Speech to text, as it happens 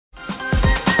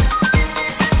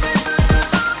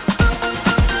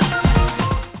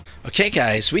Okay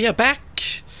guys, we are back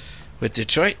with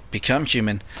Detroit Become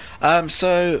Human.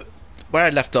 So where I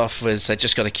left off was I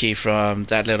just got a key from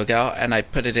that little girl and I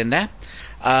put it in there.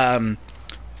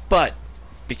 But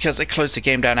because I closed the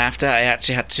game down after, I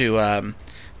actually had to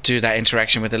do that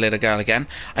interaction with the little girl again.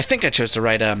 I think I chose the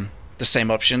right the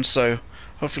same option, so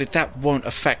hopefully that won't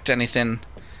affect anything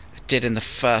I did in the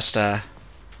first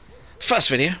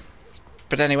video.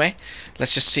 But anyway,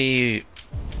 let's just see.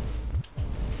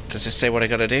 Does it say what I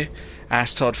gotta do?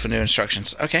 Ask Todd for new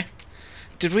instructions. Okay.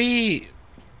 Did we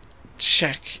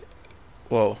check?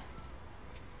 Whoa.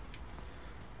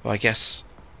 Well, I guess.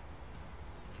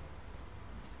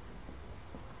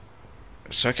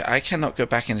 So I cannot go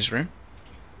back in his room?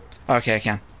 Okay, I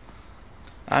can.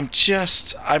 I'm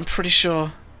pretty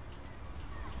sure.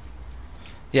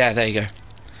 Yeah, there you go.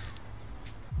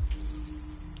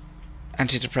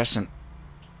 Antidepressant.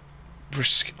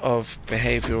 Risk of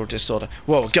behavioural disorder.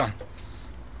 Whoa, gun!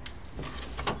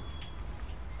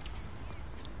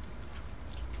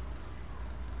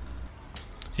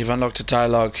 You've unlocked a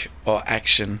dialogue or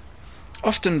action.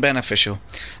 Often beneficial.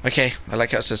 Okay, I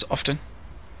like how it says often.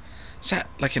 Is that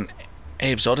like an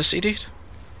Abe's Odyssey, dude?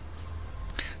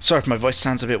 Sorry if my voice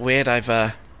sounds a bit weird. I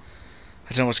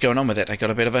don't know what's going on with it. I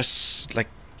got a bit of a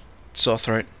sore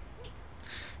throat.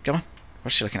 Come on.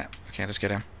 What's she looking at? Okay, let's go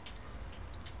down.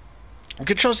 The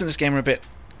controls in this game are a bit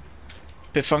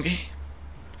funky.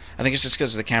 I think it's just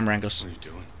because of the camera angles. What are you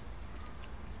doing?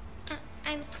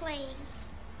 I'm playing.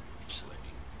 You're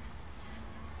playing.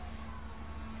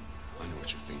 I know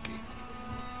what you're thinking.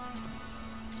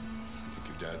 You think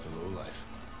your dad's a lowlife?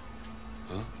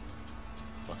 Huh?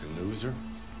 Fucking loser?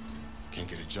 Can't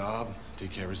get a job,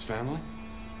 take care of his family?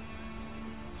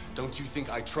 Don't you think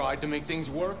I tried to make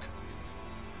things work?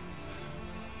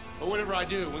 But whatever I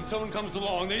do, when someone comes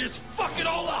along, they just fuck it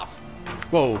all up!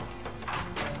 Whoa. I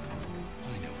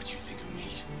know what you think of me.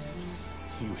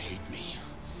 You hate me.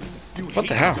 You What hate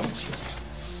the hell? me, don't you?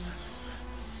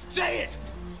 Say it!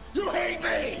 You hate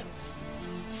me!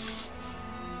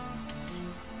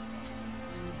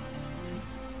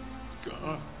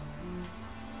 God.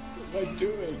 What am I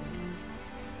doing?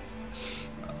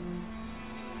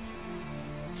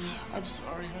 I'm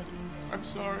sorry, honey. I'm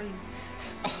sorry.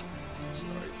 I'm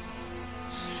sorry.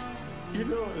 You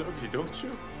know I love you, don't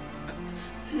you?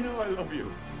 You know I love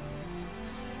you.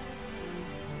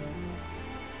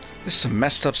 This is some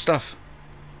messed up stuff.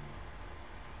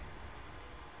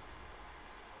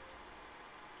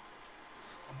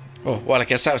 Oh, well, I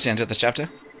guess that was the end of the chapter.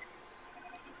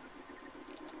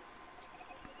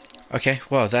 Okay,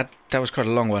 well, that was quite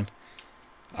a long one.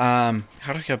 How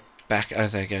do I go back? Oh,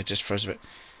 there you go, just froze a bit.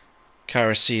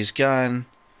 Kara sees gun.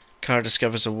 Kara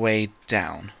discovers a way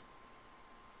down.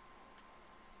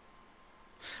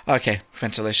 Okay,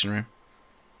 ventilation room.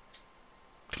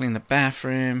 Clean the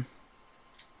bathroom.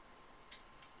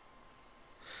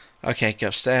 Okay, go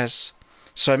upstairs.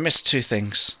 So I missed two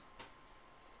things.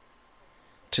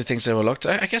 Two things that were locked.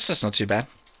 I guess that's not too bad.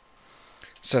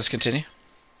 So let's continue.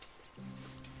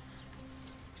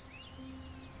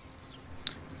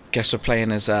 Guess we're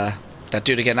playing as that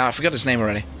dude again. Now I forgot his name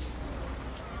already.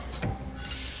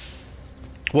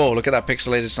 Whoa, look at that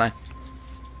pixelated sign.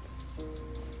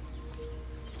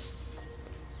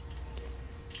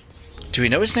 Do we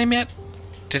know his name yet?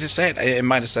 Did it say it? It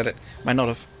might have said it. Might not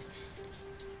have.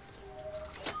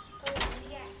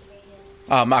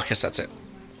 Oh, Marcus, that's it.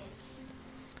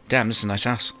 Damn, this is a nice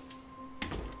house.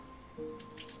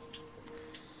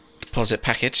 Deposit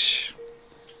package.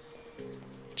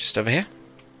 Just over here.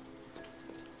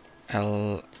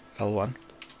 L1.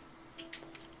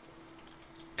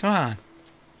 Come on.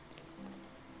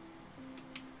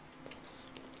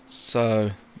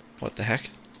 So, what the heck?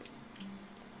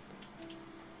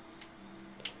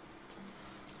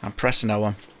 I'm pressing that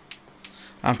one.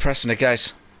 I'm pressing it,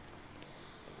 guys.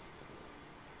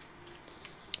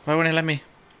 Why won't it let me?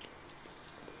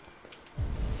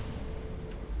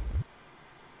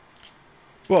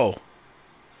 Whoa.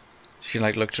 You can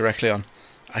like look directly on.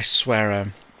 I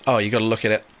swear, oh, you gotta look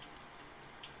at it.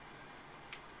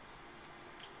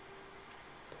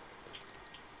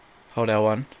 Hold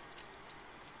L1.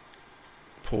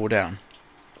 Pull down.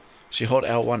 So you hold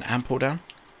L1 and pull down?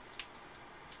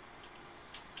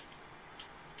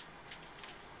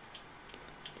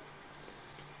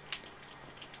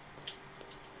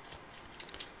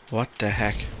 What the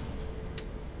heck?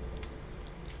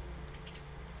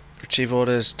 Retrieve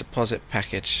orders, deposit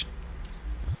package.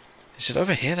 Is it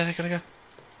over here that I gotta go?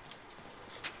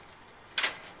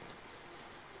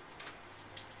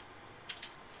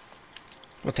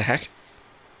 What the heck?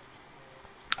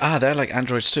 Ah, they're like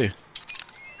androids too.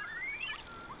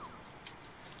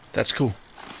 That's cool.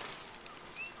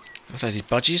 What are these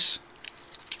budgies?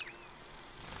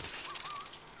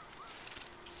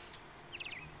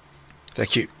 They're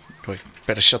cute. We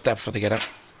better shut that before they get out.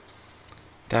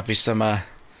 That'd be some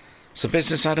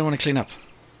business I don't want to clean up.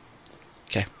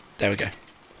 Okay, there we go.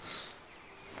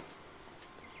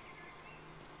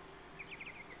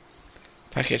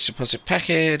 Package, deposit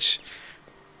package.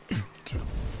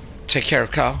 Take care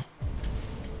of Carl.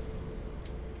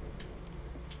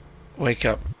 Wake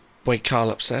Carl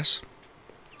upstairs.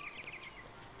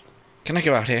 Can I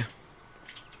go out here?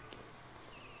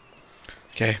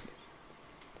 Okay.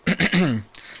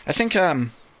 I think the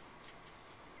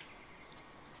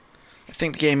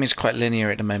game is quite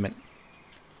linear at the moment.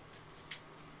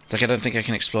 Like, I don't think I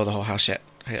can explore the whole house yet.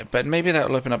 Okay, but maybe that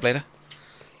will open up later.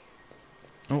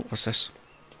 Oh, what's this?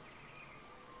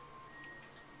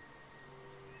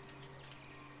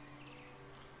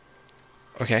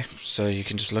 Okay, so you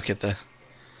can just look at the...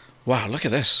 Wow, look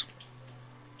at this.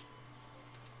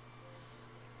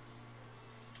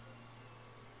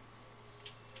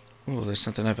 Oh, there's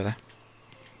something over there.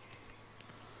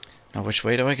 Now, which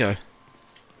way do I go?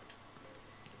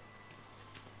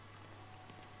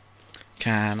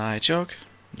 Can I jog?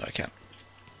 No, I can't.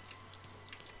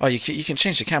 Oh, you can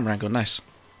change the camera angle. Nice.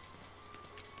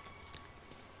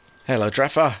 Hello,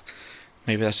 giraffe. Ah,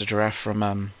 maybe that's a giraffe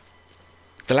from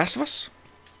The Last of Us?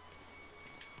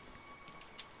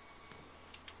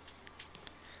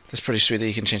 That's pretty sweet that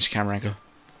you can change the camera angle.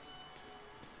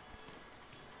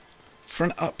 For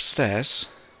an upstairs,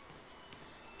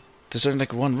 there's only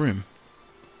like one room.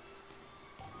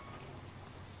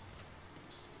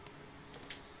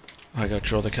 I gotta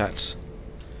draw the curtains.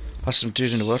 Oh, some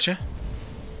dude in a wheelchair.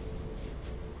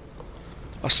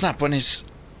 Oh snap, when he's...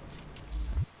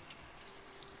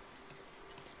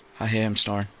 I hear him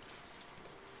snoring.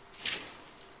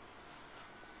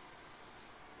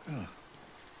 Oh.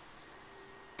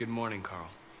 Good morning, Carl.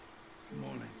 Good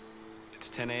morning. It's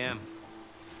 10 a.m.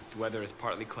 The weather is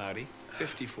partly cloudy,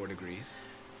 54 degrees,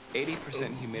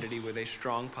 80% humidity with a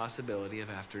strong possibility of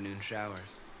afternoon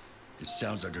showers. It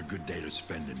sounds like a good day to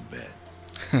spend in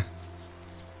bed.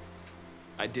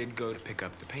 I did go to pick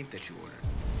up the paint that you ordered.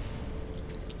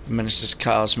 Ministers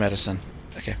Carl's medicine.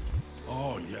 Okay.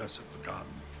 Oh, yes, I've forgotten.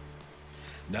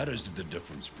 That is the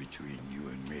difference between you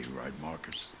and me, right,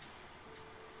 Marcus?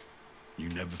 You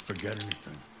never forget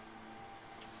anything.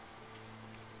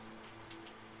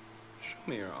 Show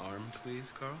me your arm,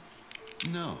 please, Carl.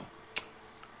 No.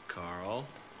 Carl.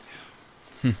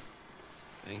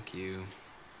 Thank you.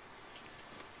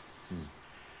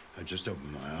 I just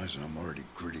opened my eyes and I'm already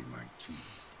gritting my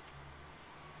teeth.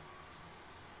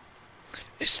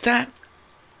 Is that...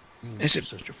 Is it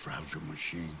such a fragile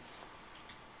machine?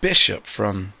 Bishop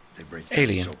from They break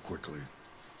Alien? down so quickly.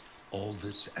 All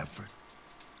this effort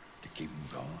to keep them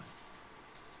going.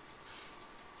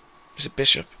 Is it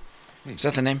Bishop? Is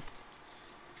that the name?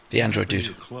 The android dude.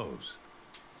 Your clothes.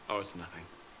 Oh, it's nothing.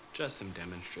 Just some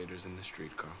demonstrators in the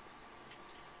street, Carl.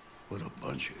 What a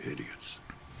bunch of idiots.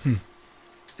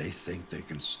 They think they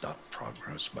can stop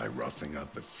progress by roughing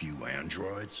up a few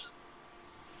androids.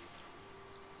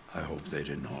 I hope they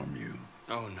didn't harm you.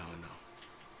 Oh, no.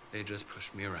 They just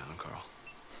pushed me around, Carl.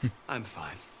 I'm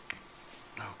fine.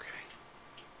 Okay.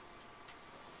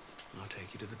 I'll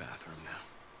take you to the bathroom now.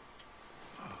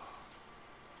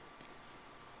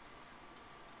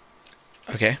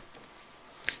 Okay.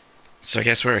 So I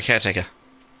guess we're a caretaker.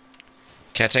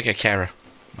 Caretaker Kara.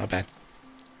 My bad.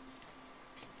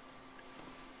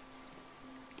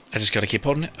 I just gotta keep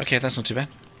holding it. Okay, that's not too bad.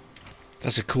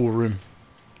 That's a cool room.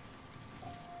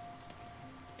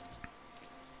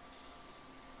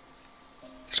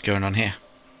 What's going on here?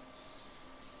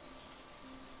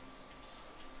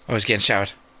 Oh, he's getting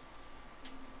showered.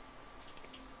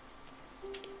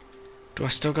 Do I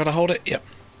still gotta hold it? Yep.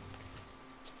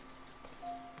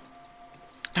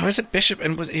 Oh, is it Bishop?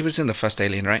 And he was in the first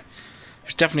Alien, right? He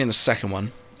was definitely in the second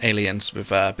one, Aliens, with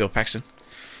Bill Paxton.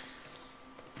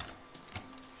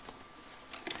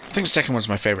 I think the second one's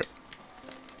my favourite.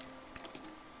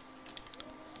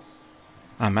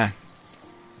 Oh man.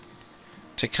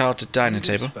 Take Carl to dining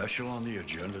table. Special on the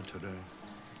agenda today?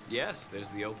 Yes,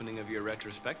 there's the opening of your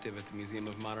retrospective at the Museum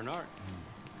of Modern Art.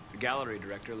 The gallery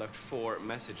director left 4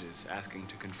 messages asking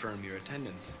to confirm your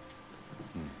attendance.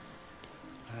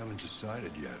 I haven't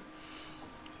decided yet.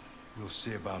 We'll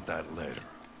see about that later.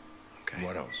 Okay.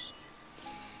 What else?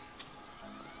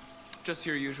 Just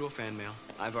your usual fan mail.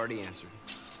 I've already answered.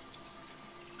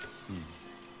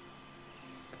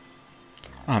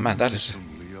 Oh man, that is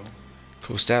From Leo?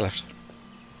 cool stair lift.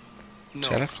 No,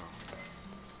 Sheriff? Carl.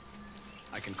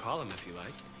 I can call him if you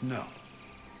like. No.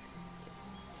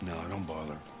 No, don't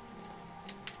bother.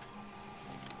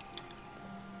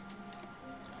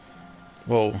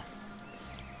 Whoa.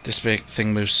 This big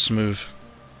thing moves smooth.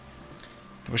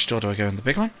 Which door do I go in? The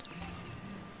big one?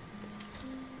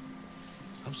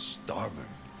 I'm starving.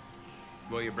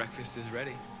 Well, your breakfast is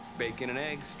ready. Bacon and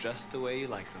eggs, just the way you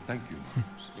like them. Thank you,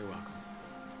 Marcus. You're welcome.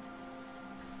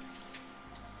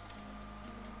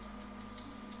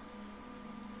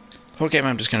 Whole game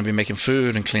I'm just going to be making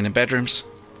food and cleaning bedrooms.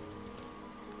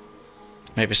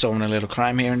 Maybe solving a little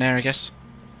crime here and there, I guess.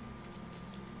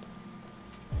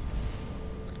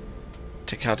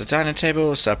 Take out the dining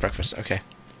table, serve breakfast. Okay.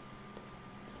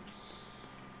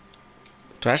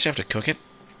 Do I actually have to cook it?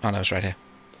 Oh no, it's right here.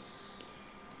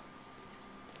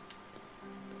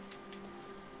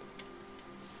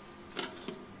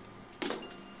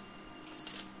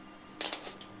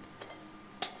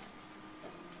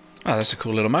 Oh, that's a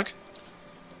cool little mug.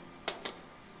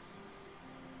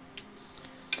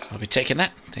 I'll be taking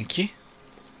that. Thank you.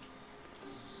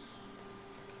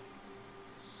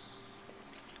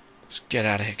 Just get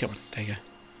out of here. Come on. There you go.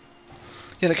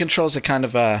 Yeah, the controls are kind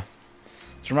of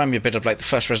remind me a bit of like the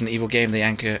first Resident Evil game.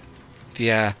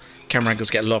 The camera angles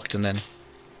get locked and then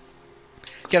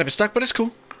get a bit stuck, but it's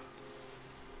cool.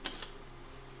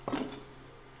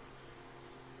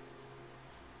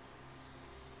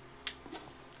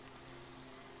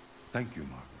 Thank you,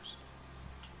 Marcus.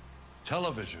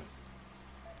 Television.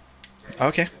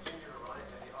 Okay.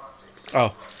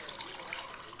 Oh.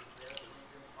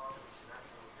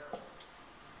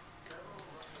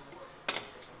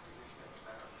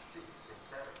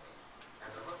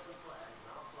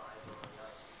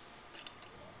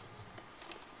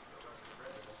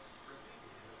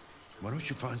 Why don't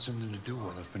you find something to do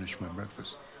while I finish my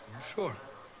breakfast? Sure.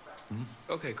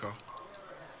 Okay, Carl.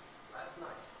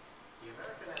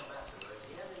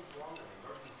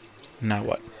 Now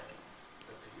what?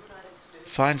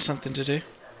 Find something to do.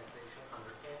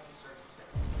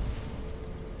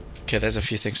 Okay, there's a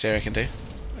few things here I can do.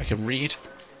 I can read.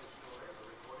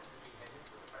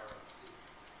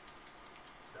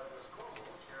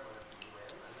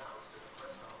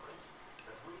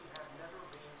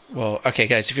 Well, okay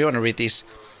guys, if you want to read these,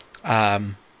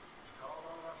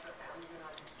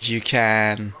 you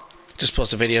can just pause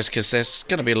the videos because there's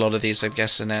going to be a lot of these, I'm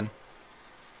guessing, and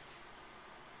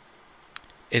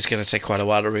it's going to take quite a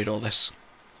while to read all this.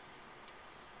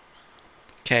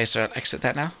 Okay, so I'll exit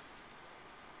that now.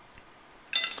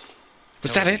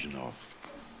 Was that it? Television off.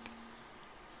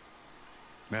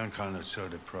 Mankind is so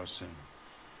depressing.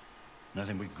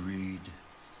 Nothing but greed,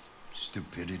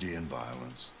 stupidity, and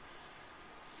violence.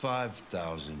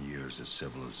 5,000 years of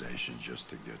civilization just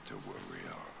to get to where we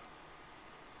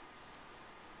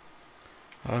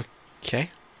are. Okay.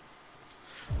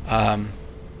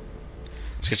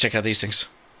 Let's go check out these things.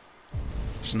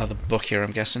 There's another book here,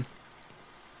 I'm guessing.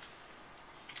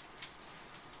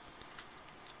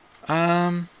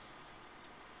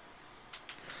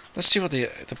 Let's see what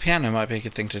the piano might be a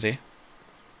good thing to do.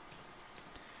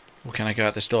 Or can I go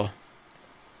out this door?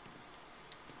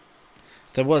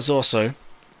 There was also...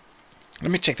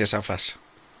 Let me check this out first.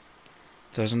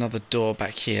 There's another door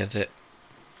back here that...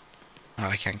 Oh,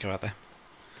 I can't go out there.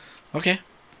 Okay.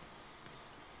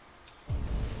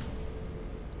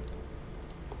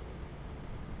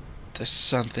 There's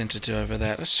something to do over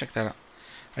there. Let's check that out.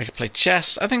 I can play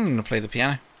chess. I think I'm going to play the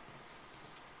piano.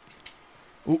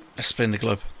 Ooh, let's spin the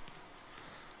globe.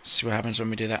 See what happens when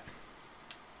we do that.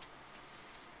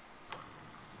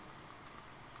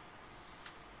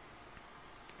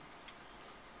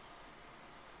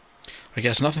 I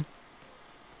guess nothing.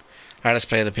 Alright, let's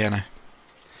play the piano.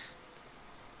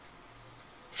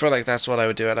 I feel like that's what I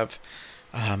would do out of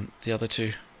the other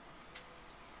two.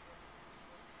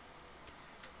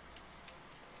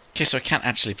 Okay, so I can't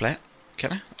actually play it.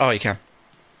 Can I? Oh, you can.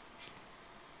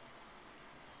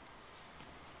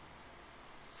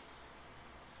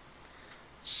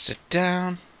 Sit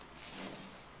down.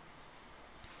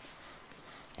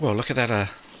 Whoa, look at that.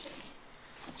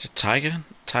 Is it tiger?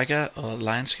 Tiger or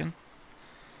lion skin?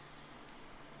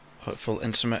 Hopeful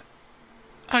intimate.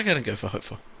 I'm gonna go for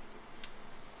hopeful.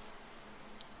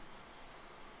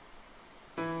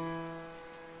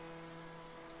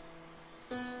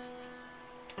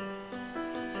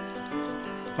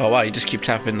 Oh wow, you just keep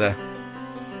tapping the...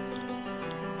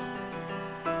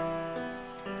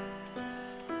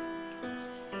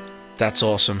 That's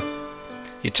awesome.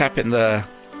 You tap in the...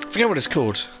 I forget what it's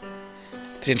called.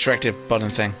 The interactive button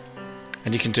thing.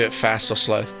 And you can do it fast or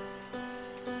slow.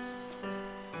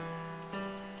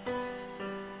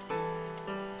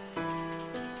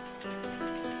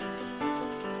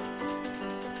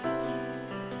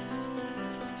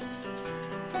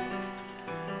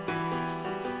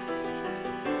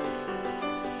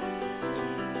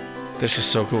 This is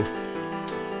so cool.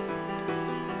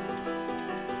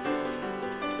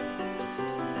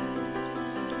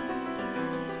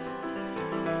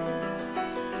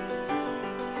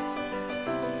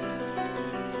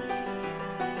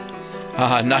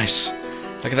 Ah, nice.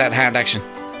 Look at that hand action.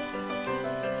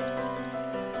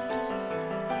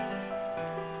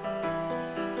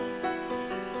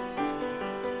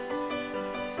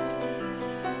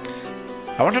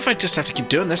 I wonder if I just have to keep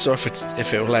doing this or if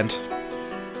it will end.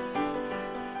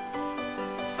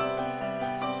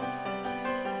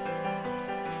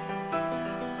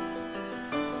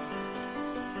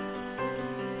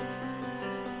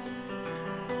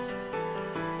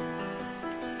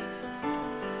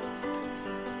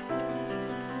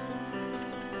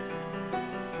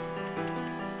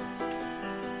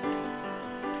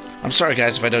 I'm sorry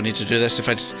guys if I don't need to do this, I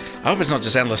hope it's not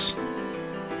just endless.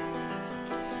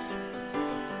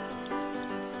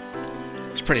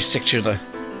 It's pretty sick tune though.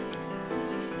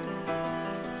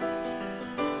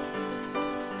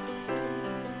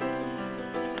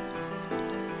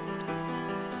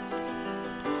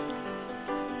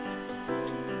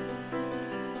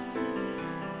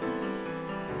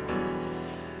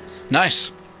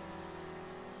 Nice.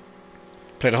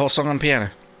 Played a whole song on piano.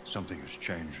 Something has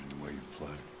changed in the way you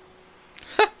play.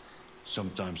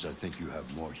 Sometimes I think you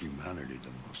have more humanity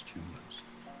than most humans.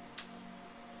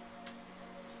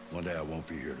 One day I won't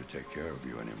be here to take care of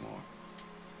you anymore.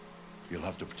 You'll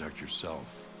have to protect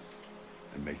yourself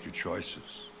and make your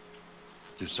choices.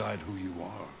 Decide who you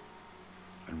are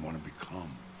and want to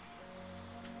become.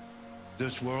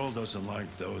 This world doesn't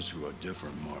like those who are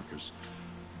different, Marcus.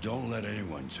 Don't let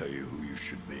anyone tell you who you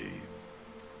should be.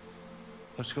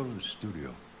 Let's go to the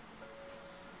studio.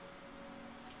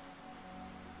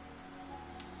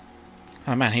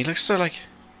 Oh man, he looks so like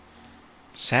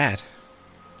sad.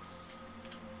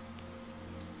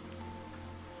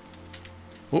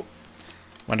 Oh,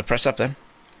 want to press up then?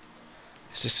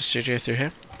 Is this the studio through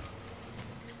here?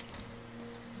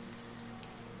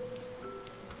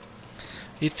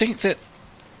 You'd think that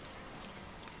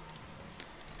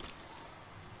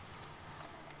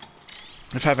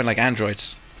if having like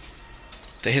androids,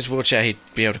 that his wheelchair he'd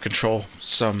be able to control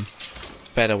some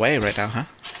better way right now, huh?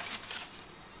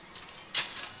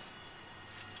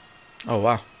 Oh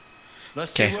wow.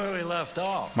 Let's Okay. see where we left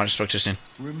off. Might have spoke too soon.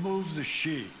 Remove the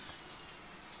sheet.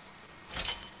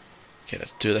 Okay,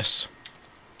 let's do this.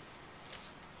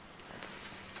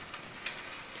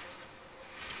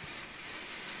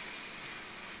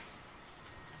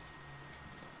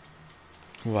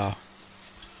 Wow.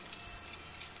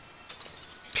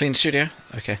 Clean studio?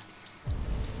 Okay.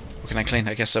 What can I clean?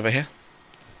 I guess over here?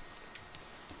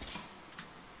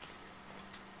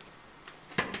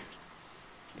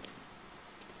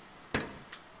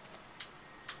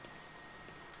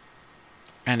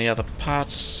 Any other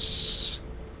parts?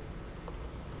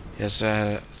 Yes,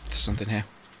 there's something here.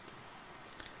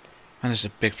 And this is a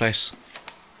big place.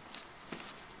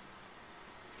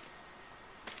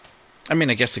 I mean,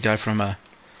 I guess the guy from the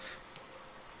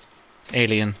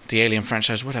Alien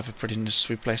franchise would have a pretty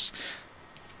sweet place.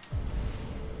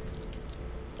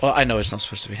 Well, I know it's not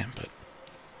supposed to be him, but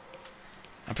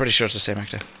I'm pretty sure it's the same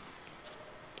actor.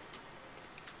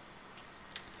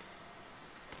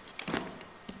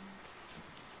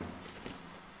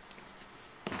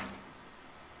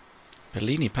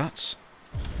 Bellini parts?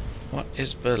 What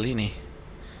is Bellini?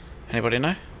 Anybody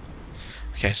know?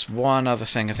 Okay, it's one other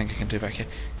thing I think I can do back here.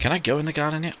 Can I go in the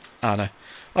garden yet? Oh no.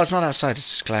 Oh, it's not outside, it's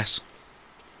just glass.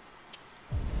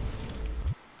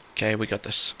 Okay, we got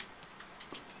this.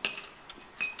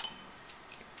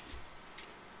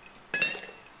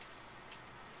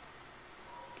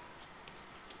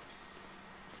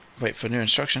 Wait for new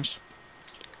instructions.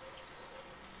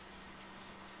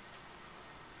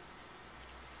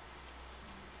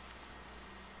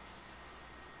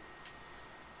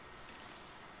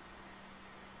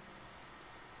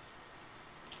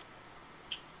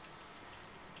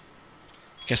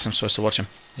 Guess I'm supposed to watch him.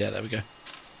 Yeah, there we go.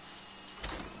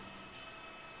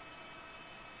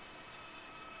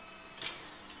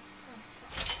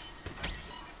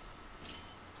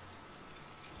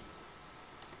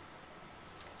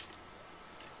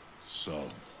 So,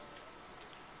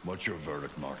 what's your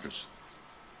verdict, Marcus?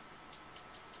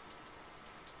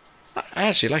 I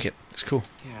actually like it. It's cool.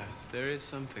 Yes, there is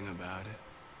something about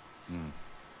it.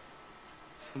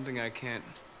 Something I can't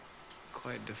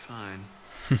quite define.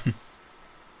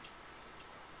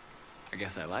 I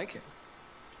guess I like it.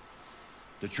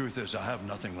 The truth is, I have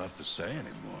nothing left to say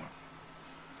anymore.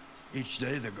 Each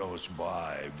day that goes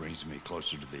by brings me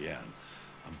closer to the end.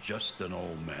 I'm just an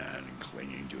old man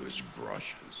clinging to his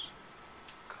brushes.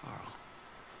 Carl.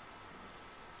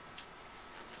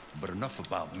 But enough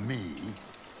about me.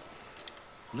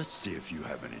 Let's see if you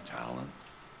have any talent.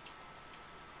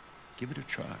 Give it a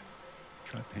try.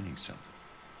 Try painting something.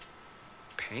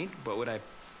 Paint? But would I...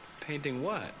 Painting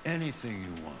what? Anything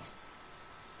you want.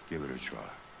 Give it a try.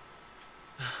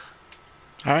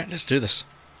 Alright, let's do this.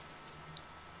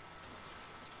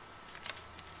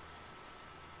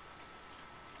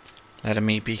 Letting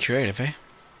me be creative, eh?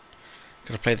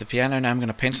 Gotta play the piano, now I'm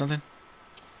gonna paint something.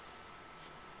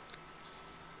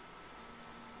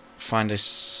 Find a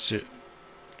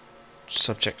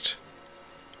subject.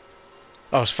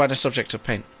 Oh, find a subject to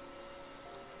paint.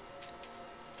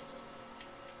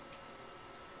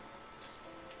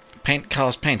 Paint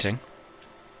Carl's painting.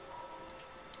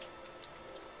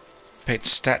 Paint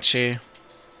statue.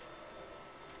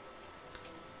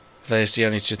 Those are the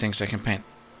only two things I can paint.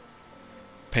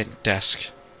 Paint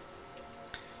desk.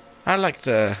 I like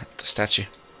the statue.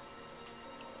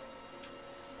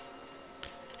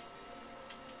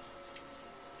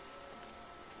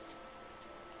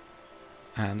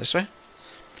 And this way.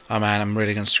 Oh man, I'm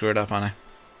really gonna screw it up, aren't I?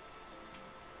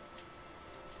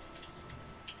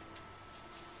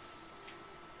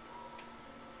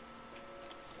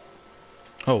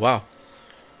 Oh wow.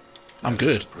 I'm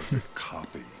good. A perfect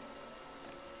copy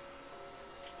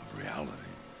of reality.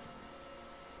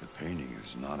 The painting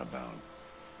is not about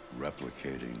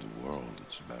replicating the world.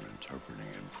 It's about interpreting,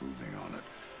 improving on it,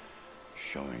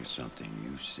 showing something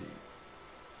you see.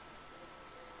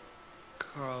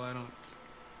 Carl, I don't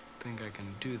think I can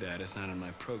do that. It's not in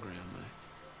my program.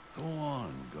 Go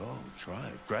on, go. Try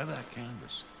it. Grab that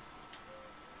canvas.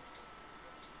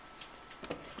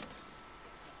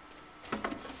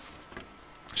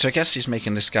 So I guess he's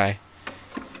making this guy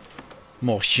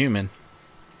more human.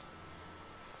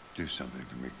 Do something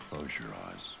for me. Close your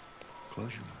eyes.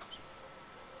 Close your eyes.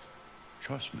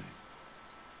 Trust me.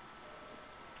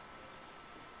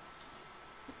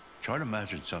 Try to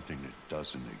imagine something that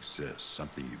doesn't exist,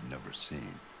 something you've never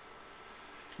seen.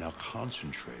 Now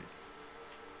concentrate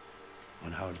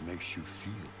on how it makes you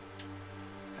feel,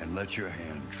 and let your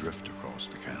hand drift across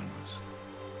the canvas.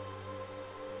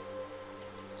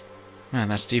 Man,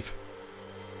 that's deep.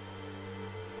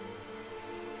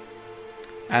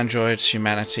 Androids,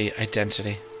 humanity,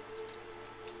 identity.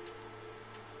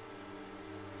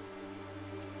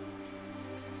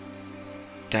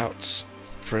 Doubts.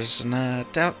 Prisoner.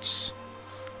 Doubts.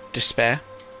 Despair.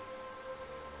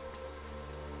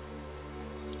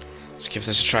 Let's give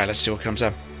this a try. Let's see what comes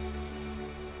up.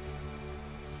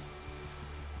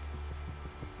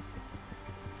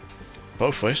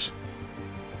 Both ways.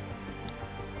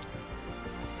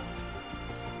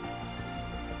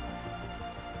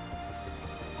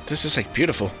 This is like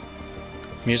beautiful.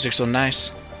 Music's so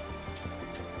nice.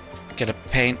 Get a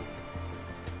paint.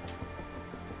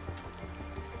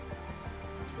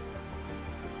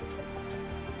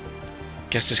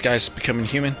 Guess this guy's becoming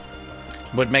human.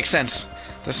 Would make sense.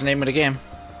 That's the name of the game.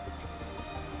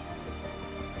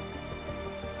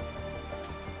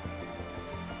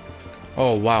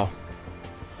 Oh wow.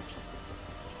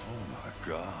 Oh my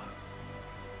God.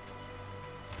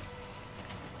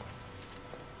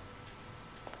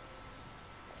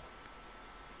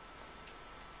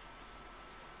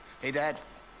 Hey, Dad.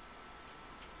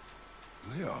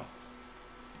 Leo.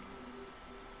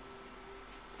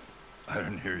 I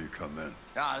didn't hear you come in.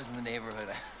 Oh, I was in the neighborhood.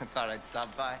 I thought I'd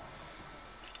stop by.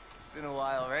 It's been a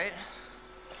while, right?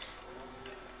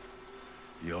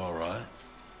 You all right?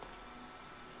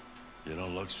 You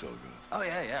don't look so good. Oh,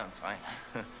 yeah, I'm fine.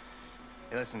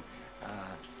 Hey, listen,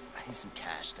 I need some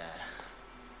cash, Dad.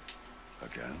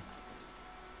 Again?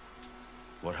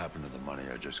 What happened to the money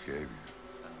I just gave you?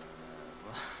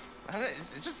 Well,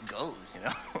 it just goes, you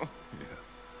know?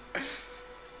 Yeah.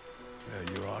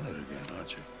 Yeah, you're on it again,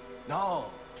 aren't you?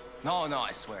 No,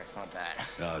 I swear it's not that.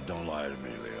 No, don't lie to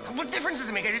me, Leo. What difference does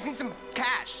it make? I just need some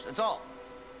cash, that's all.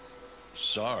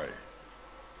 Sorry.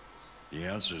 The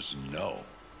answer's no.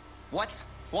 What?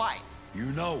 Why? You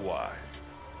know why.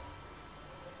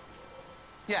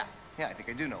 Yeah, I think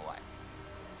I do know why.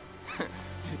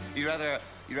 You'd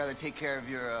rather take care of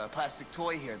your plastic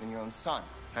toy here than your own son,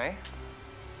 right?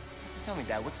 Tell me,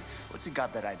 Dad, what's it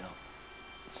got that I don't?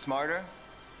 Smarter?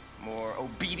 More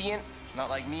obedient? Not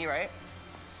like me, right?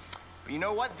 But you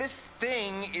know what? This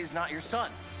thing is not your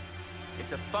son.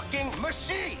 It's a fucking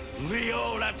machine!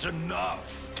 Leo, that's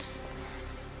enough.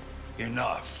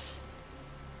 Enough.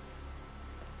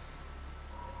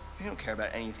 You don't care about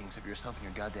anything except yourself and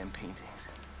your goddamn paintings.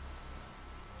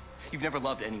 You've never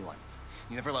loved anyone.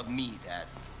 You never loved me, Dad.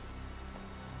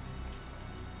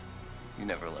 You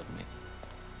never loved me.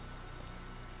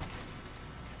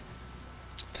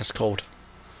 That's cold.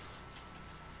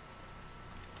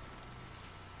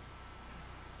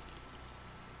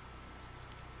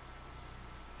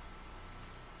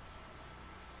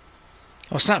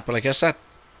 Oh snap, well I guess that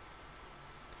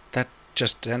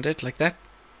just ended like that.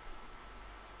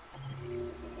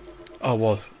 Oh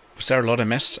well, was there a lot I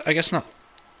missed? I guess not.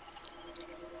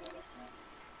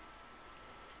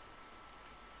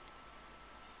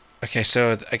 Okay,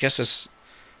 so I guess there's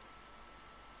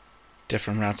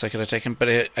different routes I could have taken,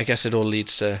 but I guess it all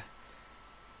leads to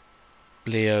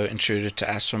Leo intruded to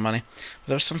ask for money.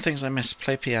 There were some things I missed.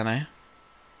 Play piano.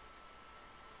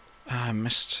 I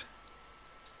missed.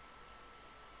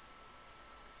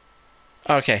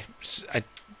 Okay, I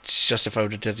just if I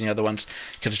would have did any other ones,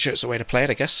 could have chose a way to play it,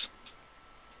 I guess.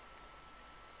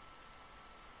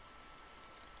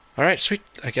 All right, sweet.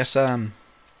 I guess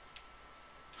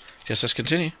let's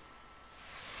continue.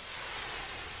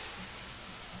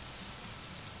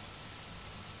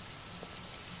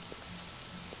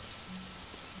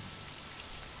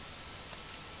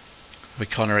 With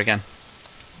Connor again.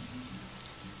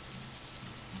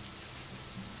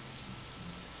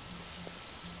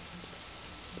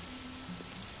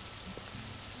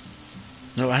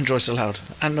 No androids allowed,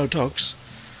 and no dogs.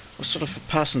 What sort of a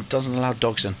person doesn't allow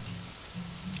dogs in?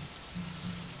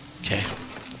 Okay.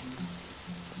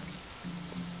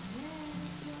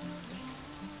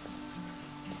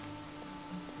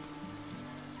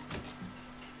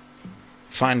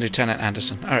 Find Lieutenant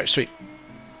Anderson. Alright, sweet.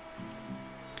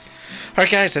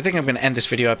 Alright guys, I think I'm going to end this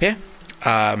video up here.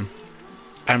 I'm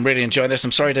really enjoying this.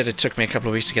 I'm sorry that it took me a couple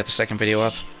of weeks to get the second video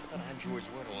up.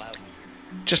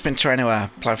 Just been trying to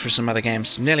plow through some other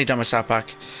games. I'm nearly done with South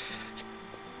Park.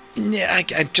 Yeah,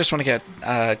 I just want to get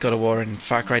God of War and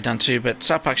Far Cry done too, but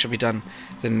South Park should be done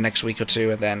in the next week or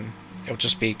two, and then it'll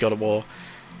just be God of War,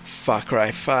 Far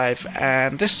Cry 5,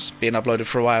 and this being uploaded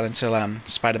for a while until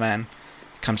Spider-Man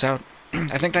comes out.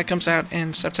 I think that comes out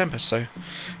in September, so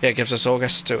yeah, it gives us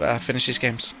August to finish these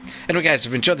games. Anyway guys,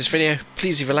 if you enjoyed this video,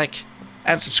 please leave a like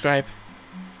and subscribe.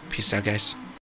 Peace out guys.